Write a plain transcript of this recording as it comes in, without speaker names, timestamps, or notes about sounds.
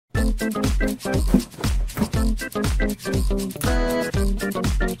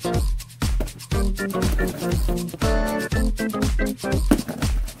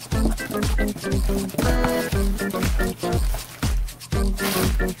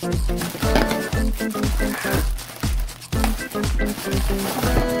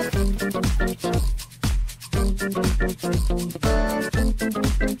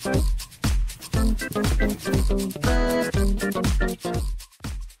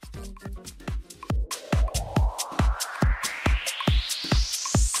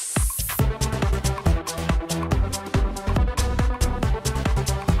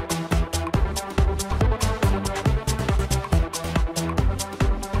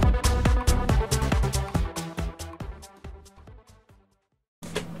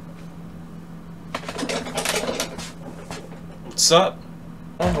What's up?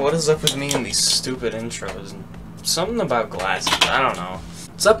 Oh, what is up with me and these stupid intros? Something about glasses, I don't know.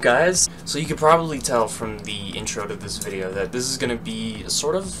 What's up, guys? So you could probably tell from the intro to this video that this is gonna be a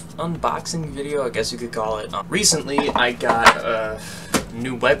sort of unboxing video, I guess you could call it. Recently, I got a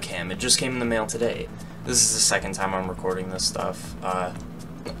new webcam. It just came in the mail today. This is the second time I'm recording this stuff.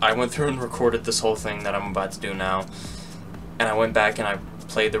 I went through and recorded this whole thing that I'm about to do now, and I went back and I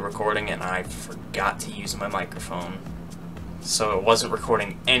played the recording and I forgot to use my microphone. So it wasn't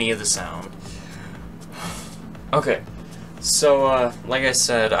recording any of the sound. Okay, so like I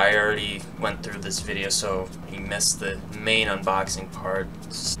said, I already went through this video, so you missed the main unboxing part.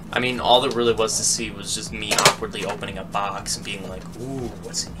 I mean, all there really was to see was just me awkwardly opening a box and being like, ooh,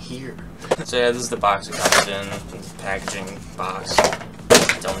 what's in here? So yeah, this is the box it comes in, the packaging box.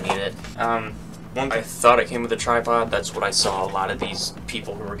 Don't need it. I thought it came with a tripod. That's what I saw a lot of these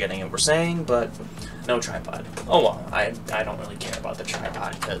people who were getting it were saying, but no tripod. Oh well, I don't really care about the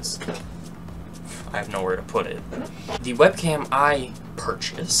tripod because I have nowhere to put it. The webcam I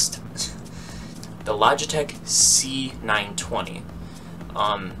purchased, the Logitech C920.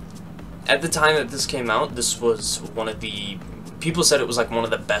 At the time that this came out, this was one of the... People said it was like one of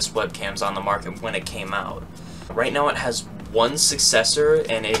the best webcams on the market when it came out. Right now it has one successor,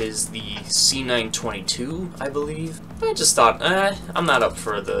 and it is the C922, I believe. I just thought, I'm not up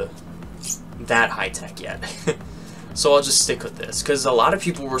for that high-tech yet. So I'll just stick with this, because a lot of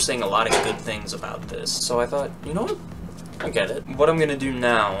people were saying a lot of good things about this. So I thought, you know what? I get it. What I'm going to do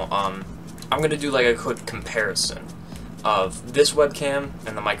now, I'm going to do like a quick comparison of this webcam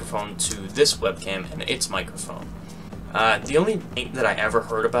and the microphone to this webcam and its microphone. The only thing that I ever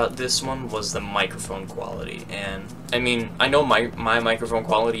heard about this one was the microphone quality, and I mean, I know my microphone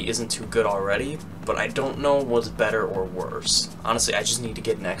quality isn't too good already, but I don't know what's better or worse. Honestly, I just need to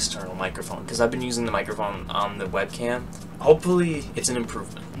get an external microphone, because I've been using the microphone on the webcam. Hopefully, it's an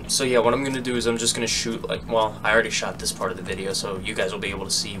improvement. So yeah, what I'm going to do is I'm just going to shoot, like, well, I already shot this part of the video, so you guys will be able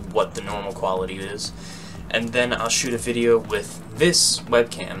to see what the normal quality is. And then I'll shoot a video with this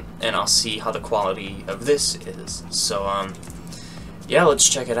webcam, and I'll see how the quality of this is. So, yeah, let's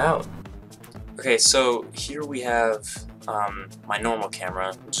check it out. Okay, so here we have my normal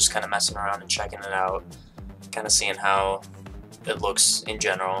camera, just kind of messing around and checking it out, kind of seeing how it looks in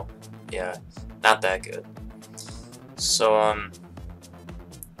general. Yeah, not that good. So,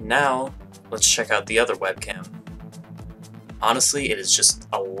 now let's check out the other webcam. Honestly, it is just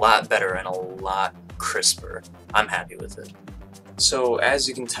a lot better and a lot crisper. I'm happy with it. So as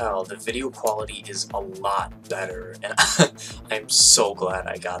you can tell, the video quality is a lot better, and I'm so glad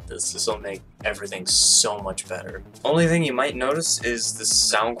I got this. This will make everything so much better. Only thing you might notice is the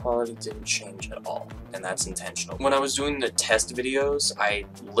sound quality didn't change at all, and that's intentional. When I was doing the test videos, I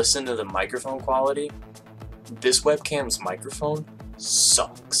listened to the microphone quality. This webcam's microphone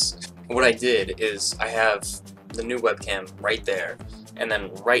sucks. What I did is I have the new webcam right there, and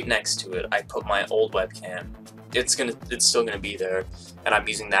then right next to it I put my old webcam. It's still gonna be there, and I'm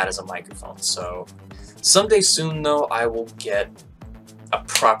using that as a microphone. So someday soon though, I will get a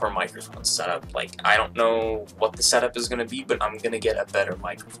proper microphone setup. Like, I don't know what the setup is gonna be, but I'm gonna get a better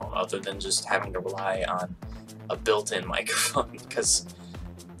microphone other than just having to rely on a built-in microphone, because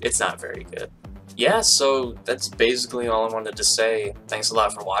it's not very good. Yeah, so that's basically all I wanted to say. Thanks a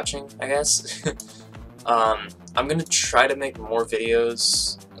lot for watching, I guess. I'm gonna try to make more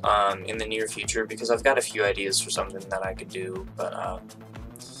videos in the near future, because I've got a few ideas for something that I could do, but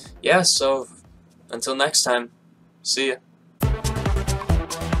yeah, so until next time, see ya.